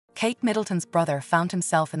Kate Middleton's brother found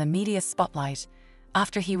himself in the media spotlight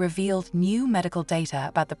after he revealed new medical data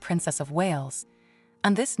about the Princess of Wales,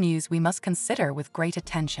 and this news we must consider with great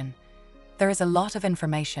attention. There is a lot of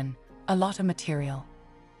information, a lot of material.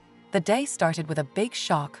 The day started with a big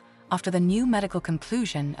shock after the new medical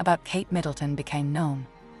conclusion about Kate Middleton became known.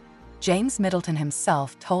 James Middleton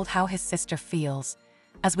himself told how his sister feels,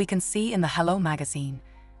 as we can see in the Hello magazine,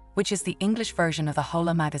 which is the English version of the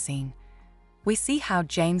Hola magazine. We see how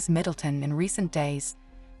James Middleton in recent days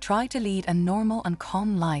tried to lead a normal and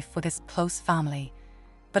calm life with his close family,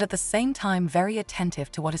 but at the same time very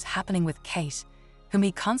attentive to what is happening with Kate, whom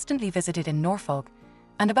he constantly visited in Norfolk,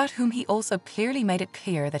 and about whom he also clearly made it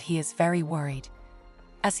clear that he is very worried,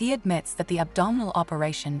 as he admits that the abdominal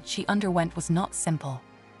operation she underwent was not simple.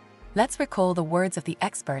 Let's recall the words of the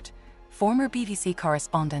expert, former BBC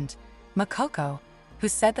correspondent, Makoko, who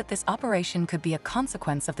said that this operation could be a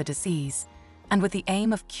consequence of the disease, and with the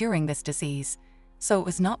aim of curing this disease, so it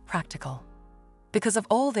was not practical. Because of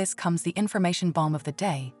all this comes the information bomb of the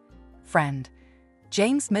day. Friend,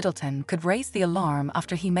 James Middleton could raise the alarm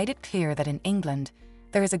after he made it clear that in England,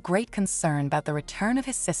 there is a great concern about the return of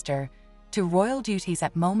his sister to royal duties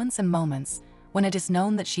at moments when it is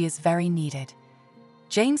known that she is very needed.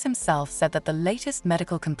 James himself said that the latest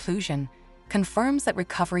medical conclusion confirms that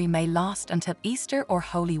recovery may last until Easter or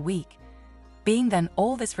Holy Week, being then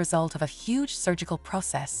all this result of a huge surgical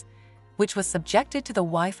process, which was subjected to the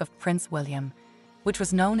wife of Prince William, which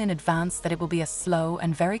was known in advance that it will be a slow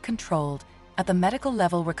and very controlled at the medical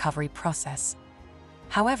level recovery process.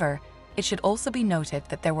 However, it should also be noted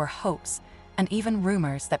that there were hopes and even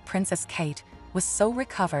rumors that Princess Kate was so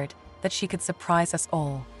recovered that she could surprise us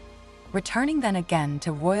all, returning then again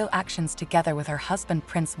to royal actions together with her husband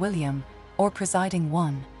Prince William, or presiding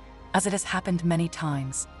one, as it has happened many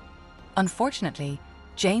times. Unfortunately,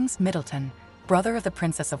 James Middleton, brother of the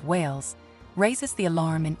Princess of Wales, raises the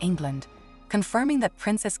alarm in England, confirming that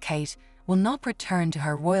Princess Kate will not return to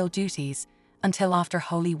her royal duties until after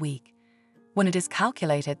Holy Week, when it is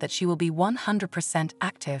calculated that she will be 100%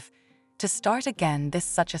 active to start again this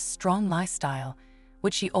such a strong lifestyle,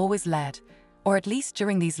 which she always led, or at least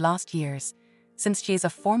during these last years, since she is a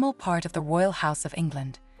formal part of the Royal House of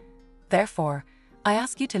England. Therefore, I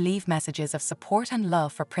ask you to leave messages of support and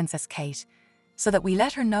love for Princess Kate, so that we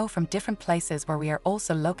let her know from different places where we are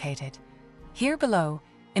also located. Here below,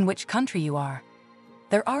 in which country you are.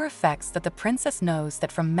 There are effects that the princess knows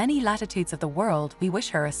that from many latitudes of the world we wish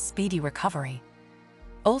her a speedy recovery.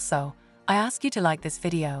 Also, I ask you to like this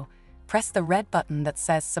video, press the red button that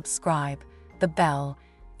says subscribe, the bell,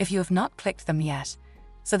 if you have not clicked them yet,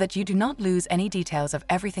 so that you do not lose any details of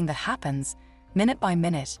everything that happens, minute by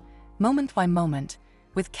minute, moment by moment,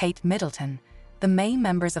 with Kate Middleton, the main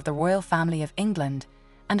members of the royal family of England,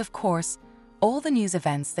 and of course, all the news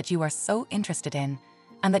events that you are so interested in,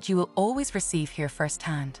 and that you will always receive here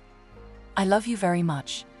firsthand. I love you very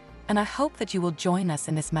much, and I hope that you will join us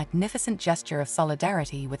in this magnificent gesture of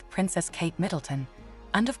solidarity with Princess Kate Middleton,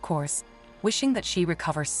 and of course, wishing that she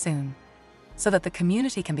recovers soon, so that the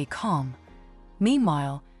community can be calm.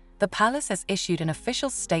 Meanwhile, the palace has issued an official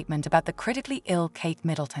statement about the critically ill Kate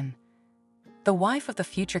Middleton. The wife of the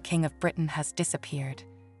future King of Britain has disappeared.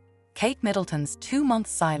 Kate Middleton's 2-month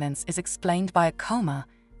silence is explained by a coma,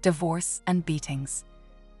 divorce, and beatings.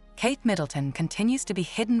 Kate Middleton continues to be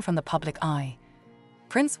hidden from the public eye.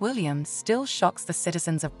 Prince William still shocks the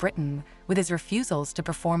citizens of Britain with his refusals to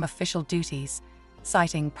perform official duties,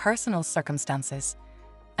 citing personal circumstances.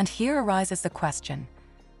 And here arises the question,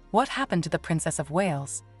 what happened to the Princess of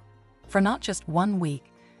Wales? For not just 1 week,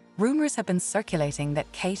 rumors have been circulating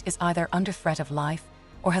that Kate is either under threat of life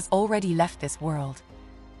or has already left this world.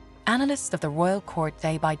 Analysts of the royal court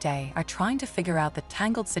day by day are trying to figure out the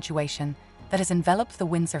tangled situation that has enveloped the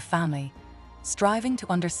Windsor family, striving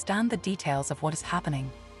to understand the details of what is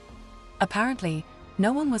happening. Apparently,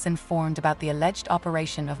 no one was informed about the alleged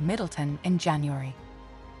operation of Middleton in January.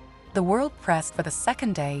 The world press for the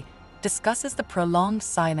second day discusses the prolonged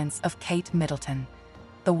silence of Kate Middleton,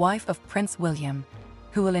 the wife of Prince William,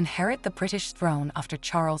 who will inherit the British throne after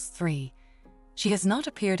Charles III. She has not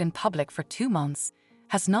appeared in public for 2 months,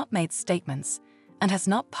 has not made statements, and has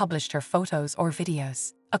not published her photos or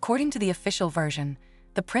videos. According to the official version,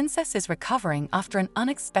 the princess is recovering after an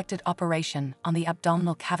unexpected operation on the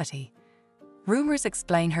abdominal cavity. Rumors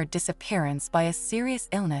explain her disappearance by a serious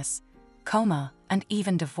illness, coma, and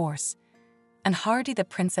even divorce. And hardly the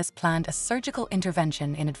princess planned a surgical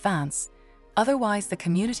intervention in advance, otherwise the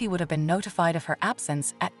community would have been notified of her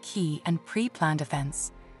absence at key and pre-planned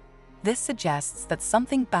events. This suggests that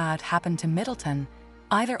something bad happened to Middleton,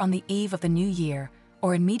 either on the eve of the new year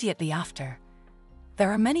or immediately after.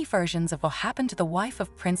 There are many versions of what happened to the wife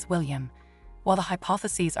of Prince William, while the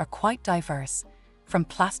hypotheses are quite diverse, from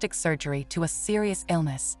plastic surgery to a serious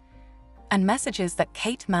illness, and messages that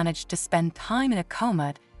Kate managed to spend time in a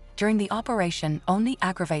coma during the operation only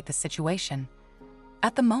aggravate the situation.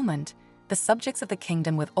 At the moment, the subjects of the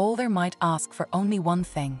kingdom with all their might ask for only one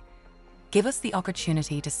thing: give us the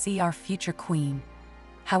opportunity to see our future queen.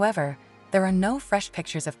 However, there are no fresh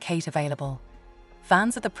pictures of Kate available.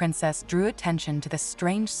 Fans of the princess drew attention to the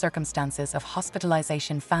strange circumstances of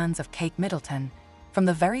hospitalization. Fans of Kate Middleton, from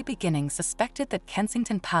the very beginning, suspected that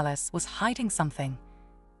Kensington Palace was hiding something.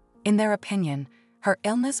 In their opinion, her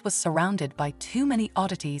illness was surrounded by too many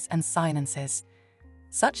oddities and silences.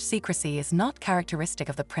 Such secrecy is not characteristic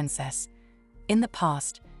of the princess. In the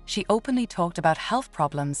past, she openly talked about health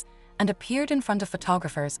problems and appeared in front of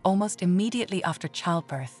photographers almost immediately after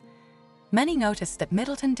childbirth. Many noticed that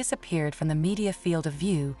Middleton disappeared from the media field of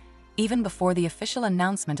view even before the official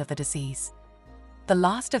announcement of the disease. The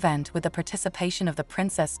last event with the participation of the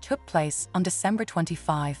princess took place on December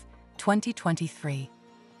 25, 2023.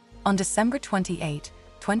 On December 28,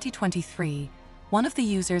 2023, one of the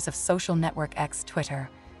users of social network X Twitter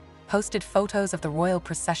posted photos of the royal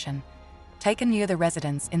procession taken near the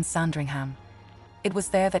residence in Sandringham. It was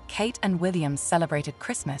there that Kate and William celebrated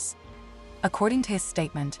Christmas. According to his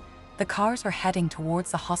statement, the cars were heading towards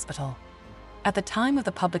the hospital. At the time of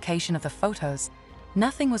the publication of the photos,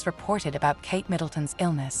 nothing was reported about Kate Middleton's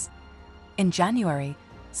illness. In January,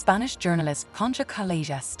 Spanish journalist Concha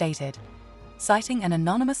Calleja stated, citing an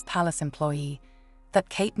anonymous palace employee, that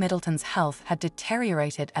Kate Middleton's health had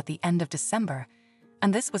deteriorated at the end of December,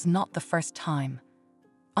 and this was not the first time.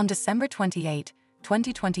 On December 28,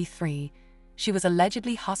 2023, she was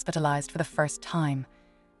allegedly hospitalized for the first time.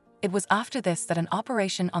 It was after this that an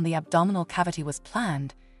operation on the abdominal cavity was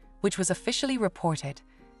planned, which was officially reported.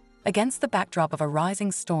 Against the backdrop of a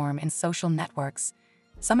rising storm in social networks,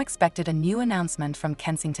 some expected a new announcement from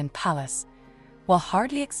Kensington Palace, while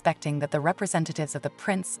hardly expecting that the representatives of the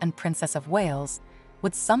Prince and Princess of Wales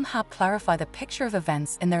would somehow clarify the picture of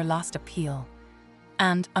events in their last appeal.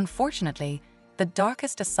 And, unfortunately, the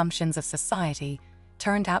darkest assumptions of society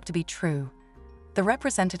turned out to be true. The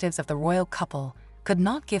representatives of the royal couple could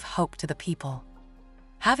not give hope to the people.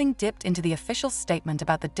 Having dipped into the official statement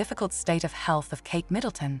about the difficult state of health of Kate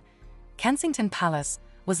Middleton, Kensington Palace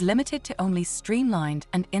was limited to only streamlined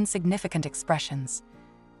and insignificant expressions.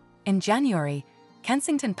 In January,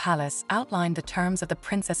 Kensington Palace outlined the terms of the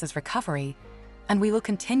princess's recovery, and we will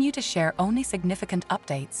continue to share only significant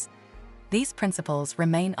updates. These principles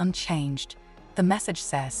remain unchanged, the message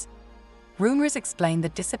says. Rumors explain the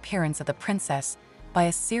disappearance of the princess by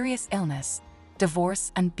a serious illness,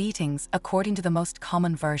 divorce, and beatings according to the most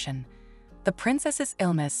common version. The princess's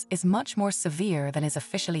illness is much more severe than is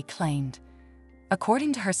officially claimed.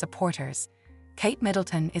 According to her supporters, Kate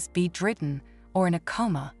Middleton is bedridden or in a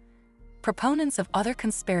coma. Proponents of other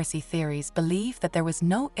conspiracy theories believe that there was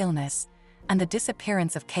no illness and the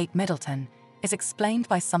disappearance of Kate Middleton is explained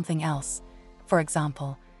by something else, for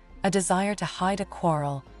example, a desire to hide a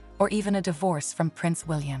quarrel or even a divorce from Prince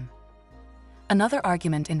William. Another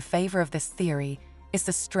argument in favor of this theory is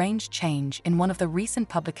the strange change in one of the recent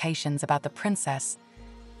publications about the princess,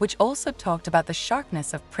 which also talked about the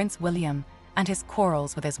sharpness of Prince William and his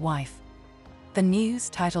quarrels with his wife. The news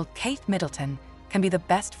titled "Kate Middleton can be the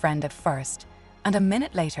best friend at first, and a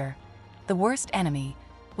minute later, the worst enemy,"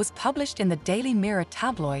 was published in the Daily Mirror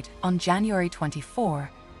tabloid on January 24,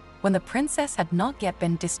 when the princess had not yet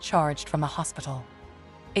been discharged from a hospital.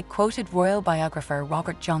 It quoted royal biographer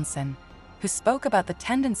Robert Johnson, who spoke about the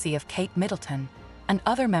tendency of Kate Middleton and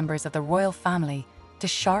other members of the royal family to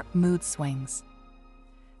sharp mood swings.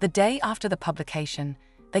 The day after the publication,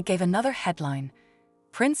 they gave another headline: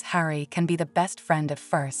 "Prince Harry can be the best friend at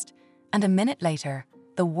first, and a minute later,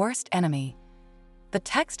 the worst enemy." The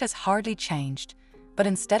text has hardly changed, but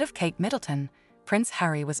instead of Kate Middleton, Prince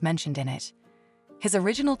Harry was mentioned in it. His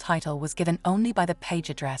original title was given only by the page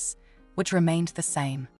address, which remained the same.